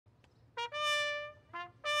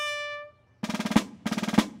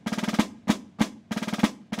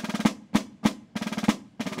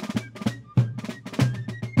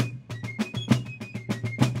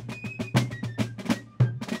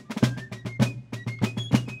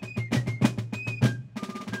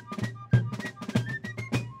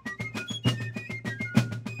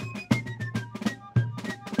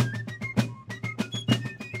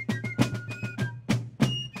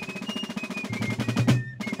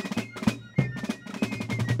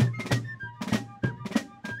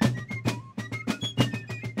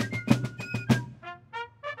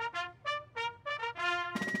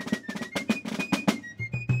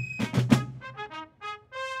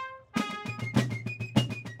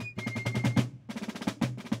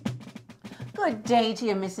Good day to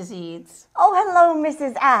you, Mrs. Edes. Oh, hello,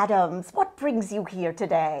 Mrs. Adams. What brings you here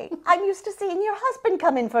today? I'm used to seeing your husband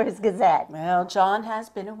come in for his gazette. Well, John has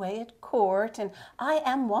been away at court, and I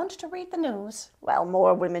am wont to read the news. Well,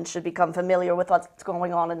 more women should become familiar with what's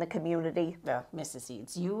going on in the community. Mrs.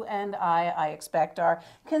 Edes, you and I expect, are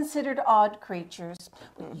considered odd creatures.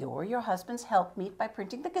 You're your husband's helpmeet by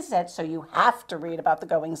printing the gazette, so you have to read about the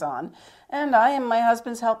goings-on. And I am my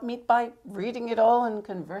husband's helpmeet by reading it all and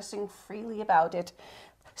conversing freely about it.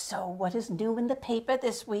 So what is new in the paper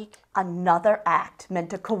this week? Another act meant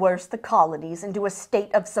to coerce the colonies into a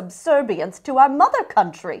state of subservience to our mother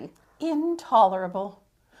country. Intolerable.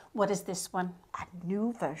 What is this one? A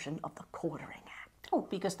new version of the Quartering Act. Oh,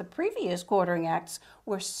 because the previous quartering acts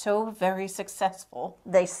were so very successful.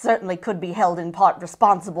 They certainly could be held in part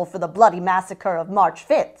responsible for the bloody massacre of March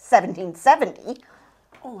 5th, 1770.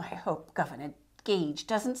 Oh, I hope Governor Gage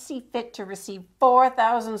doesn't see fit to receive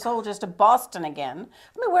 4,000 soldiers to Boston again.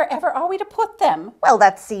 I mean, wherever are we to put them? Well,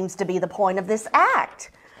 that seems to be the point of this act.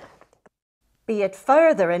 Be it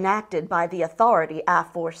further enacted by the authority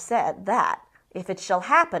aforesaid that, if it shall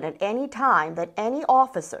happen at any time that any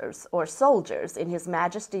officers or soldiers in His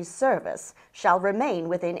Majesty's service shall remain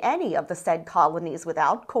within any of the said colonies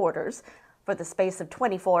without quarters, for the space of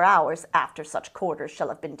 24 hours after such quarters shall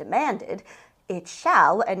have been demanded, it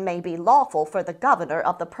shall and may be lawful for the governor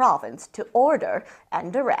of the province to order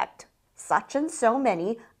and direct such and so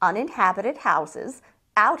many uninhabited houses,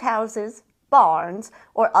 outhouses, barns,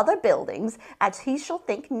 or other buildings as he shall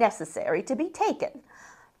think necessary to be taken,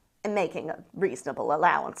 making a reasonable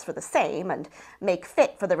allowance for the same, and make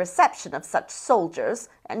fit for the reception of such soldiers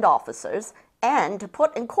and officers, and to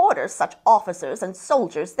put in quarters such officers and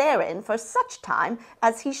soldiers therein for such time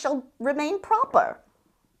as he shall remain proper.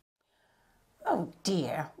 Oh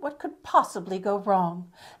dear, what could possibly go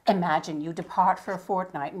wrong? Imagine you depart for a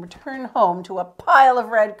fortnight and return home to a pile of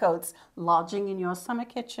redcoats lodging in your summer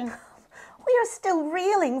kitchen. We are still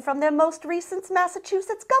reeling from their most recent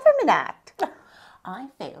Massachusetts Government Act. I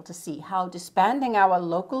fail to see how disbanding our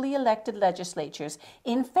locally elected legislatures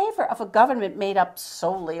in favor of a government made up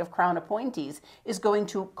solely of Crown appointees is going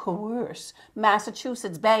to coerce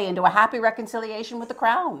Massachusetts Bay into a happy reconciliation with the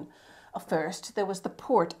Crown. First, there was the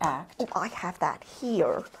Port Act. Oh, I have that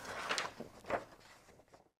here.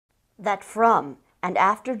 That from and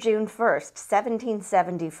after June 1st,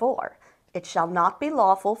 1774, it shall not be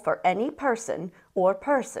lawful for any person or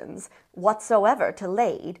persons whatsoever to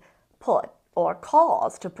lade, put, or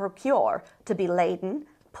cause to procure, to be laden,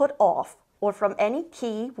 put off, or from any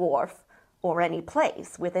quay, wharf, or any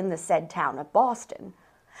place within the said town of Boston.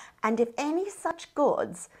 And if any such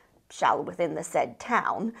goods shall within the said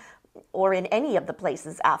town, or in any of the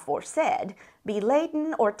places aforesaid, be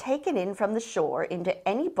laden or taken in from the shore into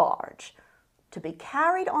any barge, to be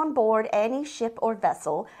carried on board any ship or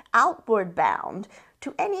vessel outward bound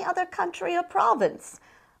to any other country or province,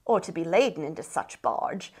 or to be laden into such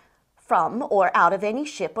barge, from or out of any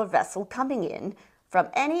ship or vessel coming in from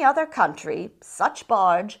any other country, such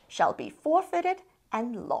barge shall be forfeited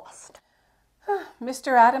and lost.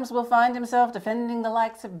 Mr. Adams will find himself defending the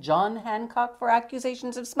likes of John Hancock for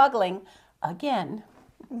accusations of smuggling again.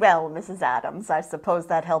 Well, Mrs. Adams, I suppose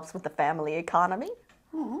that helps with the family economy.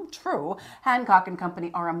 True. Hancock and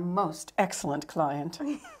Company are a most excellent client.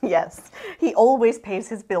 Yes, he always pays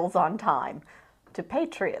his bills on time. To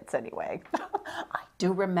patriots, anyway. I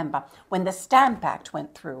do remember when the Stamp Act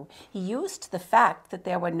went through, he used the fact that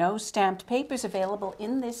there were no stamped papers available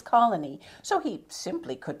in this colony, so he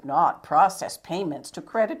simply could not process payments to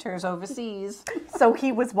creditors overseas. So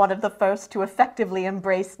he was one of the first to effectively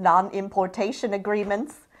embrace non-importation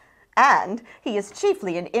agreements. And he is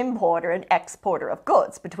chiefly an importer and exporter of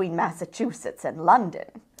goods between Massachusetts and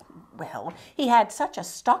London. Well, he had such a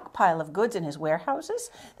stockpile of goods in his warehouses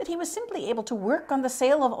that he was simply able to work on the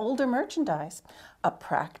sale of older merchandise, a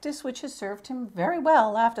practice which has served him very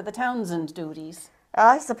well after the Townsend duties.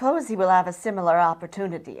 I suppose he will have a similar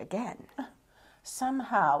opportunity again.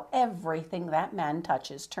 Somehow, everything that man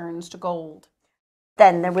touches turns to gold.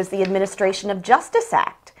 Then there was the Administration of Justice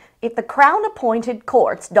Act. If the Crown-appointed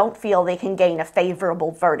courts don't feel they can gain a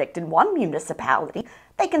favorable verdict in one municipality,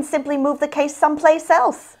 they can simply move the case someplace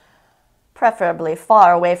else. Preferably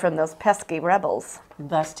far away from those pesky rebels.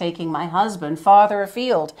 Thus taking my husband farther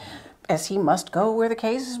afield, as he must go where the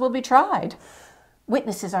cases will be tried.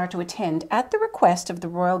 Witnesses are to attend at the request of the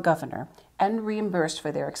royal governor and reimbursed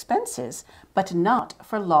for their expenses, but not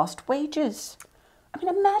for lost wages. I mean,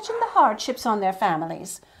 imagine the hardships on their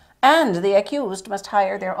families. And the accused must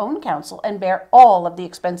hire their own counsel and bear all of the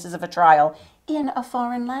expenses of a trial in a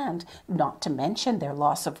foreign land, not to mention their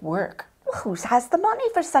loss of work. Who has the money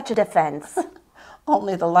for such a defense?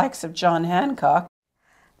 Only the likes of John Hancock.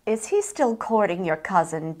 Is he still courting your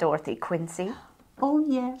cousin, Dorothy Quincy? Oh,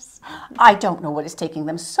 yes. I don't know what is taking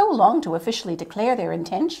them so long to officially declare their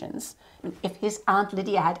intentions. If his Aunt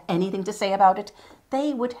Lydia had anything to say about it,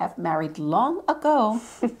 they would have married long ago.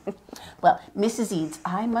 Well, Mrs. Edes,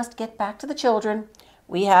 I must get back to the children.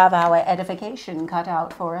 We have our edification cut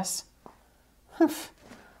out for us.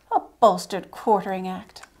 A bolstered quartering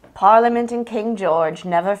act. Parliament and King George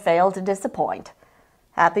never fail to disappoint.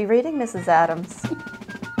 Happy reading, Mrs. Adams.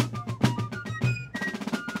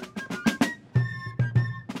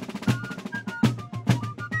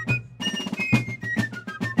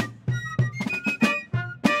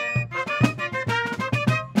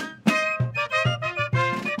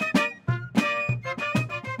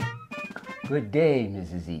 Good day,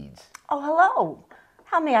 Mrs. Edes. Oh, hello.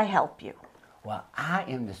 How may I help you? Well, I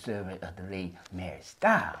am the servant of the late Mary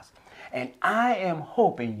Styles, and I am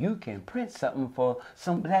hoping you can print something for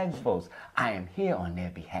some black folks. I am here on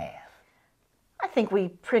their behalf. I think we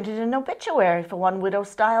printed an obituary for one Widow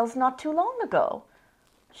Styles not too long ago.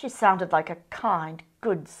 She sounded like a kind,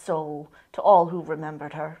 good soul to all who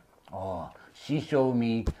remembered her. Oh, she showed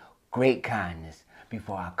me great kindness.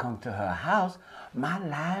 Before I come to her house, my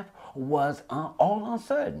life was all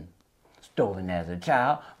uncertain. Stolen as a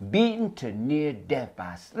child, beaten to near death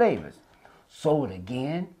by slavers, sold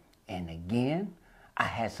again and again. I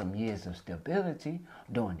had some years of stability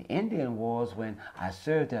during the Indian Wars when I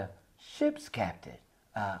served a ship's captain,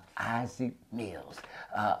 Isaac Mills.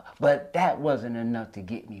 But that wasn't enough to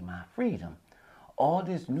get me my freedom. All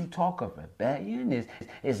this new talk of rebellion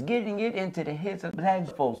is getting it into the heads of black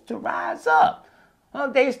folks to rise up. Well,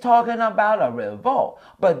 they's talking about a revolt,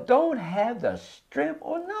 but don't have the strength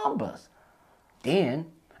or numbers. Then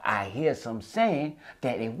I hear some saying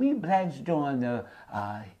that if we blacks join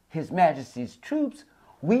His Majesty's troops,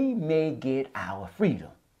 we may get our freedom.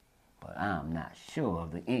 But I'm not sure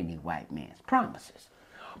of any white man's promises.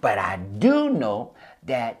 But I do know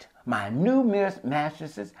that my new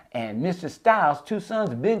mistresses and Mr. Styles' two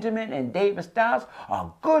sons, Benjamin and David Styles,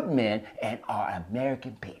 are good men and are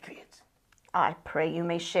American patriots. I pray you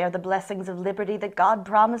may share the blessings of liberty that God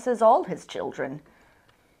promises all his children.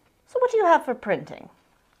 So what do you have for printing?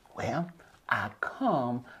 Well, I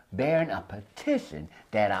come bearing a petition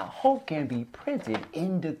that I hope can be printed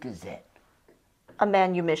in the Gazette. A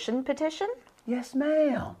manumission petition? Yes,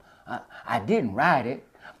 ma'am. I didn't write it,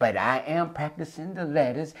 but I am practicing the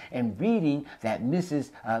letters and reading that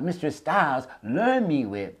Mistress Styles learned me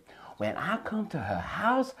with. When I come to her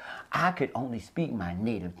house, I could only speak my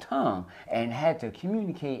native tongue and had to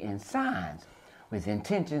communicate in signs. With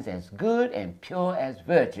intentions as good and pure as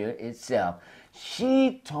virtue itself,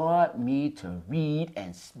 she taught me to read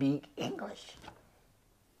and speak English.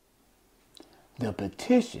 The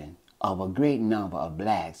petition of a great number of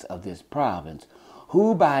blacks of this province,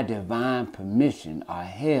 who by divine permission are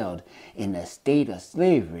held in a state of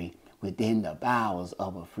slavery within the bowels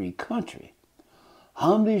of a free country,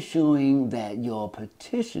 humbly showing that your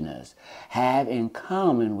petitioners have in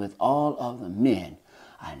common with all other men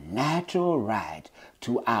a natural right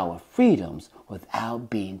to our freedoms without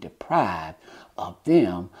being deprived of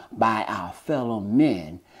them by our fellow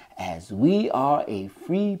men, as we are a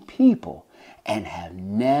free people and have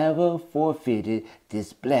never forfeited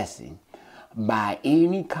this blessing by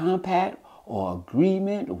any compact or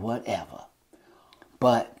agreement whatever.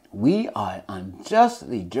 But we are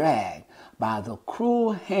unjustly dragged by the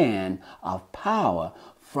cruel hand of power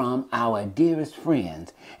from our dearest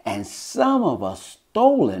friends, and some of us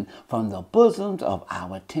stolen from the bosoms of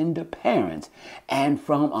our tender parents, and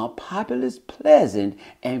from a populous, pleasant,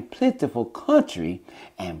 and plentiful country,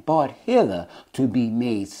 and brought hither to be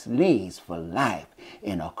made slaves for life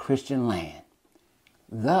in a Christian land.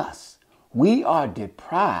 Thus, we are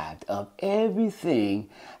deprived of everything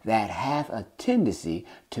that hath a tendency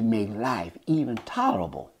to make life even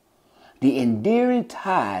tolerable. The endearing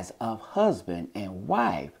ties of husband and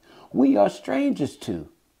wife we are strangers to,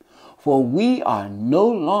 for we are no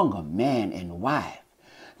longer man and wife.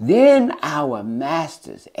 Then our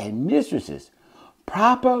masters and mistresses,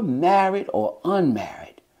 proper married or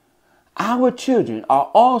unmarried, our children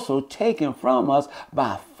are also taken from us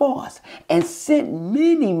by force and sent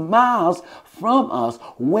many miles from us,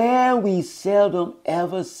 where we seldom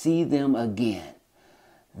ever see them again,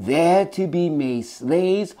 there to be made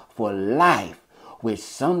slaves for life, which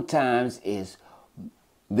sometimes is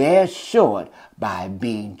there short by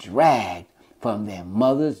being dragged from their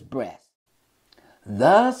mother's breast.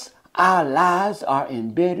 Thus our lives are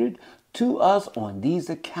embittered to us on these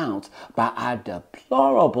accounts by our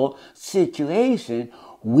deplorable situation,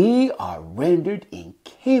 we are rendered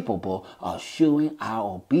incapable of showing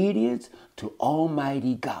our obedience to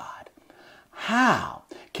Almighty God. How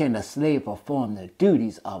can a slave perform the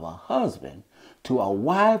duties of a husband to a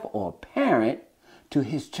wife or parent to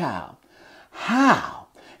his child? How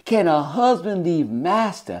can a husband leave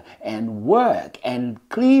master and work and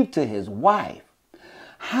cleave to his wife?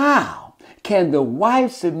 How can the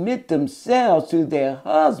wife submit themselves to their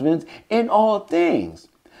husbands in all things?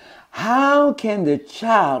 How can the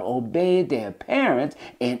child obey their parents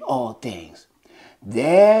in all things?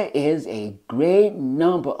 There is a great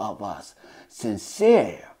number of us,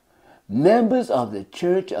 sincere members of the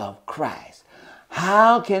Church of Christ.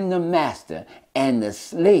 How can the master and the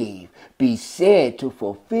slave be said to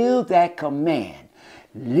fulfill that command?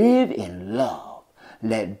 Live in love.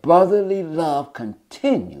 Let brotherly love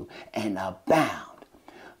continue and abound.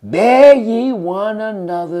 Bear ye one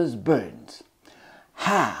another's burdens.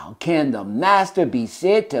 How can the master be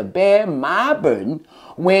said to bear my burden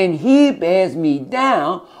when he bears me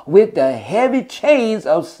down with the heavy chains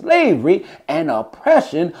of slavery and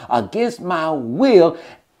oppression against my will?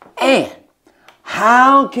 And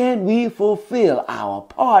how can we fulfill our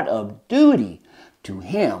part of duty to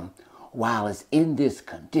him while it's in this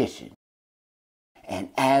condition? And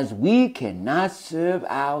as we cannot serve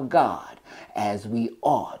our God as we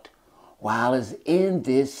ought while it's in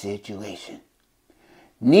this situation,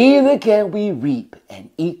 neither can we reap an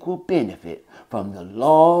equal benefit from the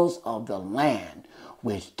laws of the land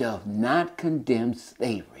which doth not condemn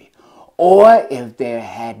slavery, or if there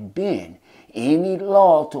had been any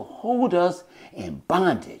law to hold us in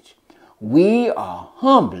bondage. We are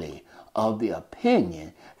humbly of the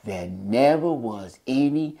opinion there never was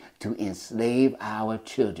any to enslave our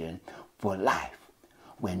children for life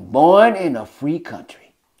when born in a free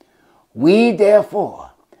country. We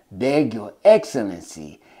therefore beg your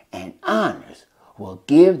excellency and honors will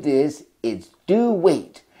give this its due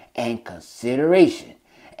weight and consideration,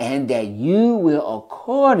 and that you will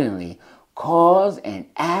accordingly cause an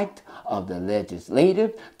act of the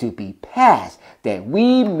legislative to be passed, that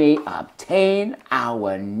we may obtain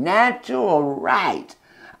our natural right,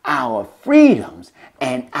 our freedoms,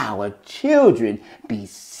 and our children be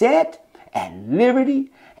set at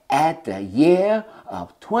liberty at the year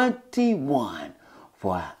of 21,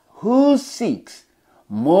 for who seeks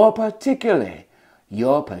more particularly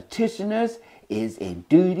your petitioners is a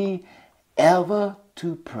duty ever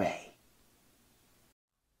to pray.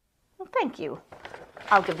 Well, thank you.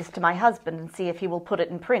 I'll give this to my husband and see if he will put it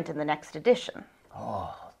in print in the next edition.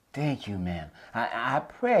 Oh, thank you, ma'am. I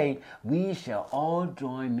pray we shall all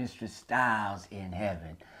join Mistress Stiles in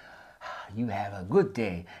heaven. You have a good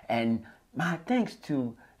day, and my thanks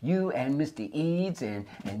to you and Mr. Edes and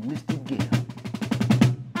Mr. Gill.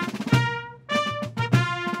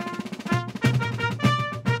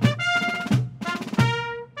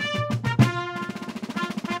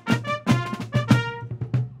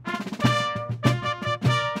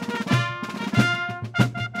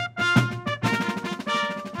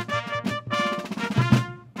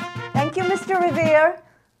 Thank you, Mr. Revere.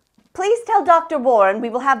 Please tell Dr. Warren we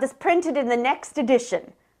will have this printed in the next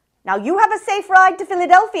edition. Now you have a safe ride to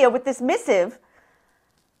Philadelphia with this missive.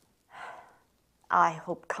 I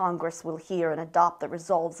hope Congress will hear and adopt the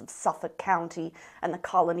resolves of Suffolk County and the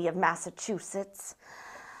colony of Massachusetts.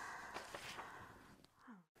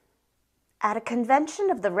 At a convention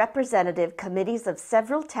of the representative committees of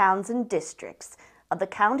several towns and districts of the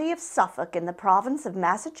county of Suffolk in the province of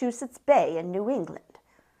Massachusetts Bay in New England.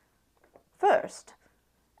 First,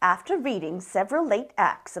 after reading several late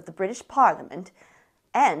acts of the British Parliament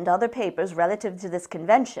and other papers relative to this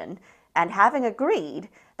convention, and having agreed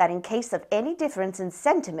that in case of any difference in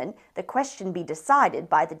sentiment, the question be decided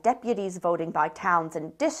by the deputies voting by towns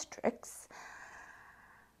and districts.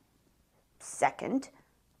 Second,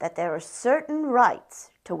 that there are certain rights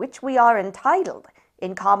to which we are entitled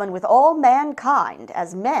in common with all mankind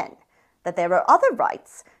as men, that there are other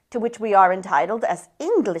rights to which we are entitled as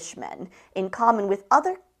Englishmen in common with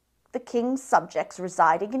other the king's subjects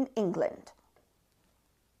residing in England.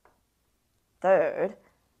 Third,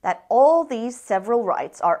 that all these several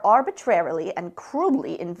rights are arbitrarily and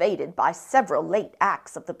cruelly invaded by several late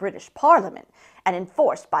acts of the British Parliament and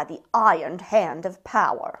enforced by the ironed hand of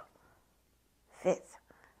power. Fifth,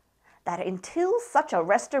 that until such a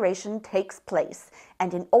restoration takes place,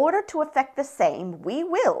 and in order to effect the same, we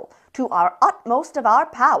will, to our utmost of our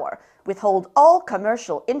power, withhold all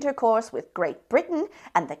commercial intercourse with Great Britain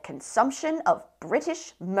and the consumption of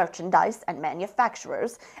British merchandise and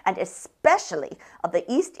manufacturers, and especially of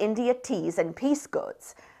the East India teas and peace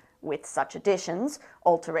goods, with such additions,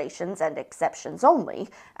 alterations, and exceptions only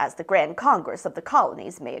as the Grand Congress of the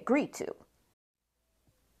Colonies may agree to.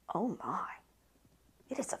 Oh my,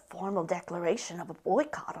 it is a formal declaration of a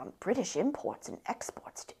boycott on British imports and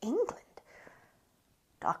exports to England.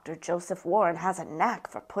 Dr. Joseph Warren has a knack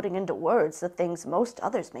for putting into words the things most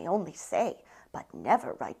others may only say, but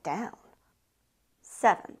never write down.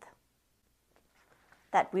 7th,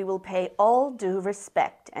 that we will pay all due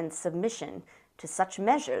respect and submission to such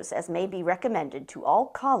measures as may be recommended to all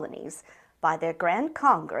colonies by their Grand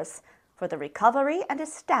Congress for the recovery and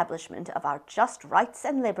establishment of our just rights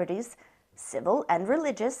and liberties, civil and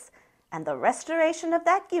religious, and the restoration of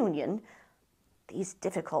that union. These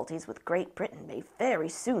difficulties with Great Britain may very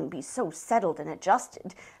soon be so settled and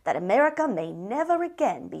adjusted that America may never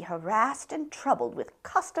again be harassed and troubled with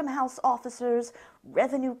custom house officers,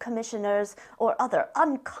 revenue commissioners, or other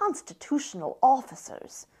unconstitutional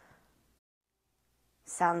officers.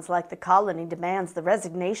 Sounds like the colony demands the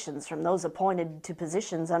resignations from those appointed to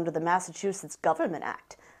positions under the Massachusetts Government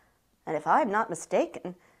Act. And if I am not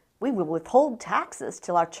mistaken, we will withhold taxes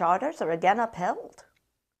till our charters are again upheld.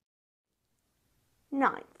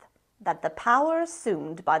 9th, that the power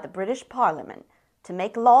assumed by the British Parliament to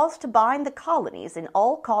make laws to bind the colonies in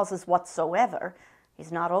all causes whatsoever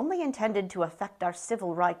is not only intended to affect our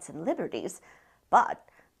civil rights and liberties, but,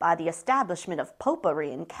 by the establishment of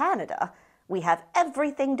popery in Canada, we have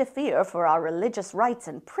everything to fear for our religious rights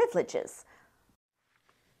and privileges.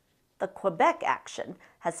 The Quebec action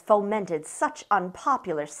has fomented such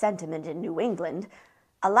unpopular sentiment in New England,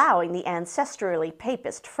 allowing the ancestrally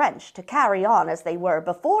papist French to carry on as they were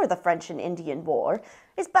before the French and Indian War,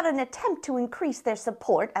 is but an attempt to increase their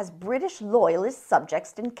support as British loyalist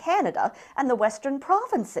subjects in Canada and the western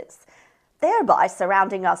provinces, thereby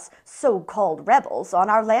surrounding us so-called rebels on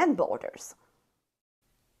our land borders.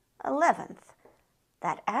 11th,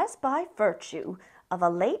 that as by virtue of a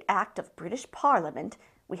late act of British Parliament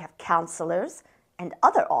we have councillors and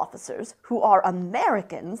other officers who are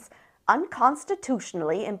Americans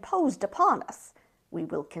unconstitutionally imposed upon us, we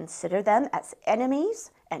will consider them as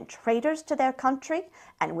enemies and traitors to their country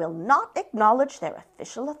and will not acknowledge their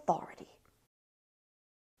official authority.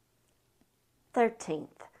 13th,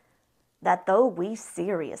 that though we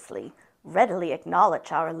seriously, readily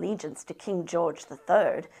acknowledge our allegiance to King George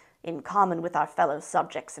III, in common with our fellow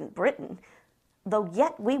subjects in Britain, though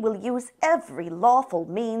yet we will use every lawful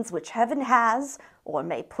means which heaven has, or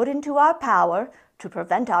may put into our power, to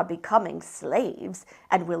prevent our becoming slaves,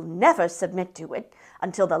 and will never submit to it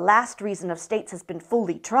until the last reason of states has been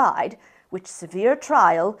fully tried, which severe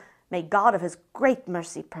trial may God of his great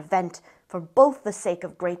mercy prevent, for both the sake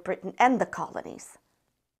of Great Britain and the colonies.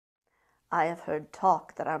 I have heard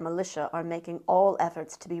talk that our militia are making all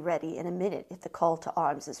efforts to be ready in a minute if the call to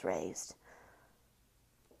arms is raised.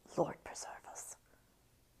 Lord preserve us.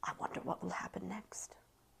 I wonder what will happen next.